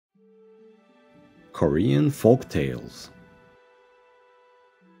Korean folk tales.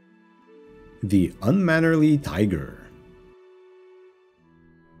 The Unmannerly Tiger.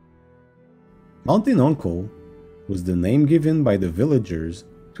 Mountain Uncle was the name given by the villagers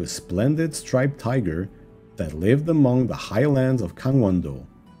to a splendid striped tiger that lived among the highlands of Gangwon-do,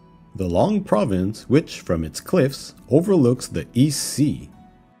 the long province which, from its cliffs, overlooks the East Sea.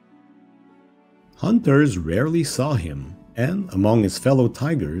 Hunters rarely saw him, and among his fellow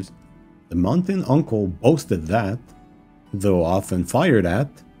tigers, the Mountain Uncle boasted that, though often fired at,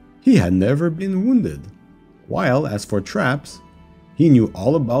 he had never been wounded, while as for traps, he knew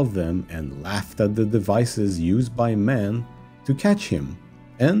all about them and laughed at the devices used by man to catch him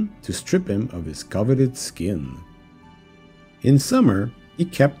and to strip him of his coveted skin. In summer, he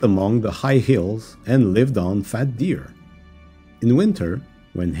kept among the high hills and lived on fat deer. In winter,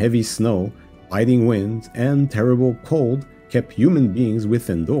 when heavy snow, biting winds, and terrible cold kept human beings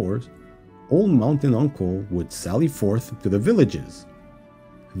within doors, old Mountain Uncle would sally forth to the villages.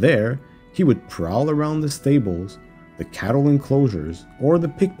 There, he would prowl around the stables, the cattle enclosures, or the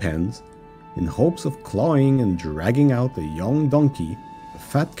pig pens, in hopes of clawing and dragging out a young donkey, a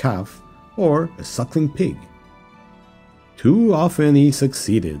fat calf, or a suckling pig. Too often he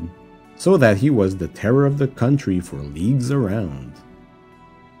succeeded, so that he was the terror of the country for leagues around.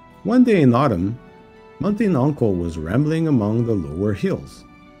 One day in autumn, Mountain Uncle was rambling among the lower hills.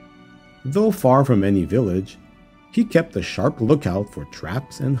 Though far from any village, he kept a sharp lookout for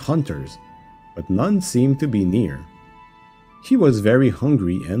traps and hunters, but none seemed to be near. He was very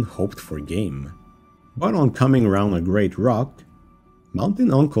hungry and hoped for game. But on coming round a great rock,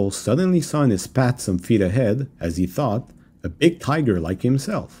 Mountain Uncle suddenly saw in his path some feet ahead, as he thought, a big tiger like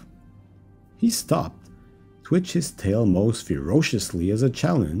himself. He stopped, twitched his tail most ferociously as a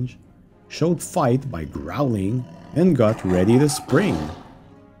challenge, showed fight by growling, and got ready to spring.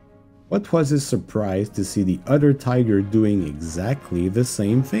 What was his surprise to see the other tiger doing exactly the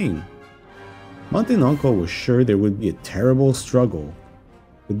same thing. Mountain Uncle was sure there would be a terrible struggle,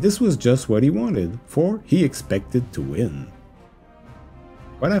 but this was just what he wanted, for he expected to win.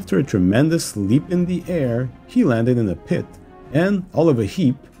 But after a tremendous leap in the air, he landed in a pit, and all of a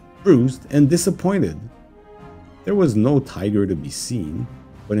heap, bruised and disappointed. There was no tiger to be seen,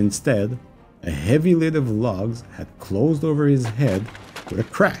 but instead, a heavy lid of logs had closed over his head with a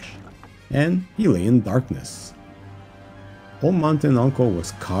crash, and he lay in darkness. Old Mountain Uncle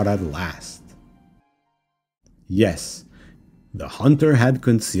was caught at last. Yes, the hunter had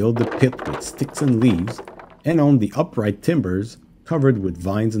concealed the pit with sticks and leaves, and on the upright timbers, covered with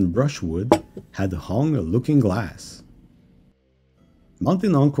vines and brushwood, had hung a looking glass.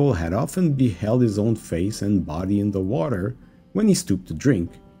 Mountain Uncle had often beheld his own face and body in the water when he stooped to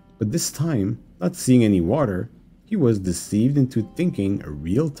drink, but this time, not seeing any water, he was deceived into thinking a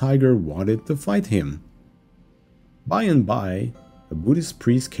real tiger wanted to fight him. By and by, a Buddhist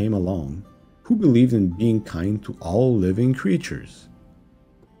priest came along, who believed in being kind to all living creatures.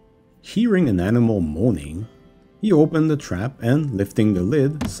 Hearing an animal moaning, he opened the trap and, lifting the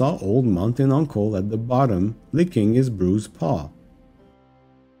lid, saw old Mountain Uncle at the bottom licking his bruised paw.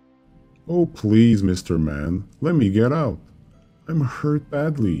 "Oh, please, Mr. Man, let me get out. I'm hurt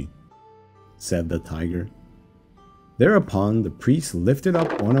badly," said the tiger. Thereupon, the priest lifted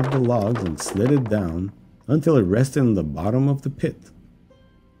up one of the logs and slid it down until it rested on the bottom of the pit.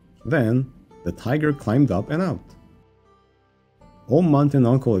 Then, the tiger climbed up and out. Old Mountain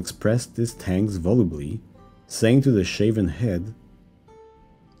Uncle expressed his thanks volubly, saying to the shaven head,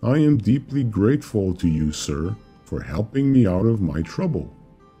 "I am deeply grateful to you, sir, for helping me out of my trouble.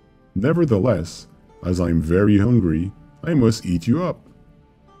 Nevertheless, as I am very hungry, I must eat you up."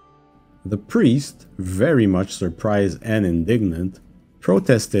 The priest, very much surprised and indignant,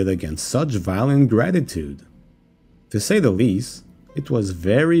 protested against such vile ingratitude. To say the least, it was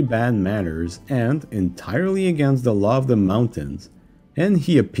very bad manners and entirely against the law of the mountains, and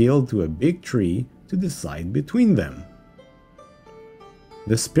he appealed to a big tree to decide between them.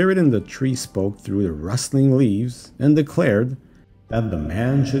 The spirit in the tree spoke through the rustling leaves and declared that the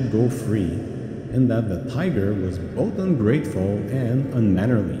man should go free and that the tiger was both ungrateful and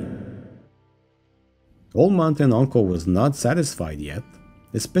unmannerly. Old Mountain Uncle was not satisfied yet,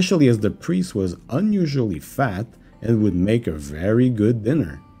 especially as the priest was unusually fat and would make a very good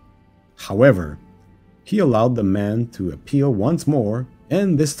dinner. However, he allowed the man to appeal once more,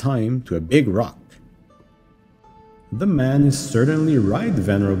 and this time to a big rock. "The man is certainly right,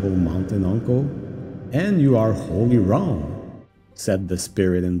 venerable Mountain Uncle, and you are wholly wrong," said the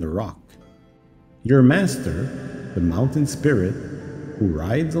spirit in the rock. "Your master, the mountain spirit, who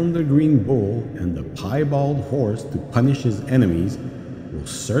rides on the green bull and the piebald horse to punish his enemies, will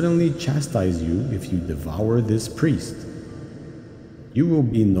certainly chastise you if you devour this priest. You will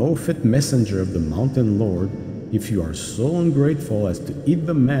be no fit messenger of the Mountain Lord if you are so ungrateful as to eat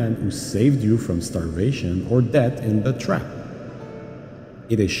the man who saved you from starvation or death in the trap.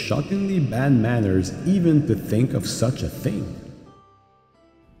 It is shockingly bad manners even to think of such a thing."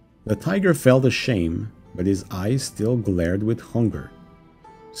 The tiger felt ashamed, but his eyes still glared with hunger.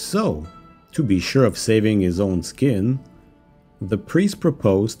 So, to be sure of saving his own skin, the priest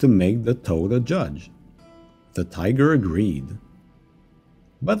proposed to make the toad a judge. The tiger agreed.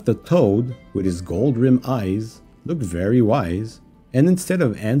 But the toad, with his gold-rimmed eyes, looked very wise, and instead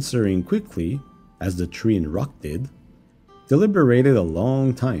of answering quickly, as the tree and rock did, deliberated a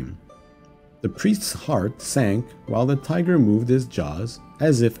long time. The priest's heart sank while the tiger moved his jaws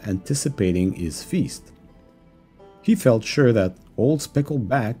as if anticipating his feast. He felt sure that old Speckled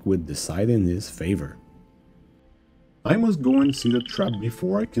Back would decide in his favor. "I must go and see the trap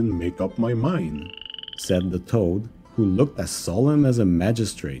before I can make up my mind," said the toad, who looked as solemn as a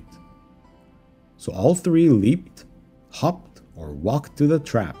magistrate. So all three leaped, hopped, or walked to the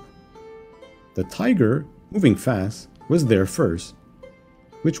trap. The tiger, moving fast, was there first,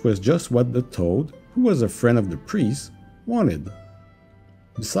 which was just what the toad, who was a friend of the priest, wanted.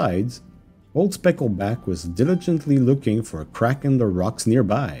 Besides, old Speckled Back was diligently looking for a crack in the rocks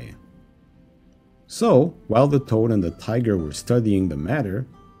nearby. So, while the toad and the tiger were studying the matter,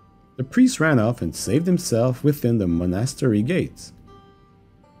 the priest ran off and saved himself within the monastery gates.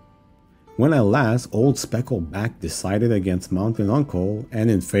 When at last old Speckled Back decided against Mountain Uncle and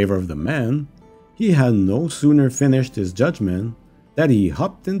in favor of the man, he had no sooner finished his judgment that he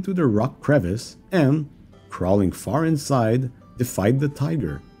hopped into the rock crevice and, crawling far inside, defied the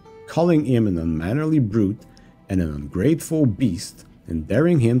tiger, calling him an unmannerly brute and an ungrateful beast and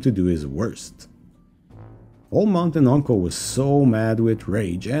daring him to do his worst. Old Mountain Uncle was so mad with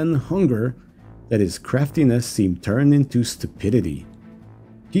rage and hunger that his craftiness seemed turned into stupidity.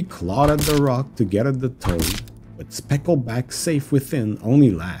 He clawed at the rock to get at the toad, but Speckled Back, safe within,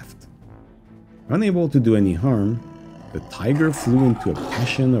 only laughed. Unable to do any harm, the tiger flew into a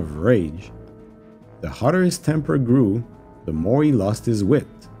passion of rage. The hotter his temper grew, the more he lost his wit.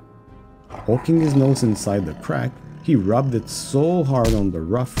 Poking his nose inside the crack, he rubbed it so hard on the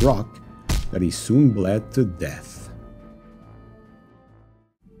rough rock that he soon bled to death.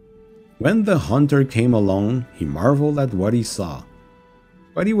 When the hunter came along, he marveled at what he saw.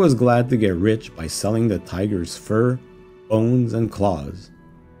 But he was glad to get rich by selling the tiger's fur, bones, and claws.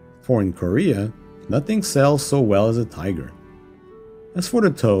 For in Korea, nothing sells so well as a tiger. As for the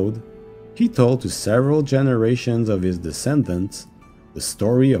toad, he told to several generations of his descendants the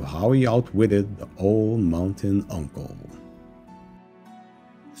story of how he outwitted the old Mountain Uncle.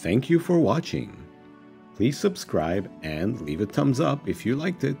 Thank you for watching. Please subscribe and leave a thumbs up if you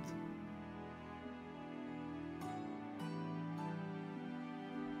liked it.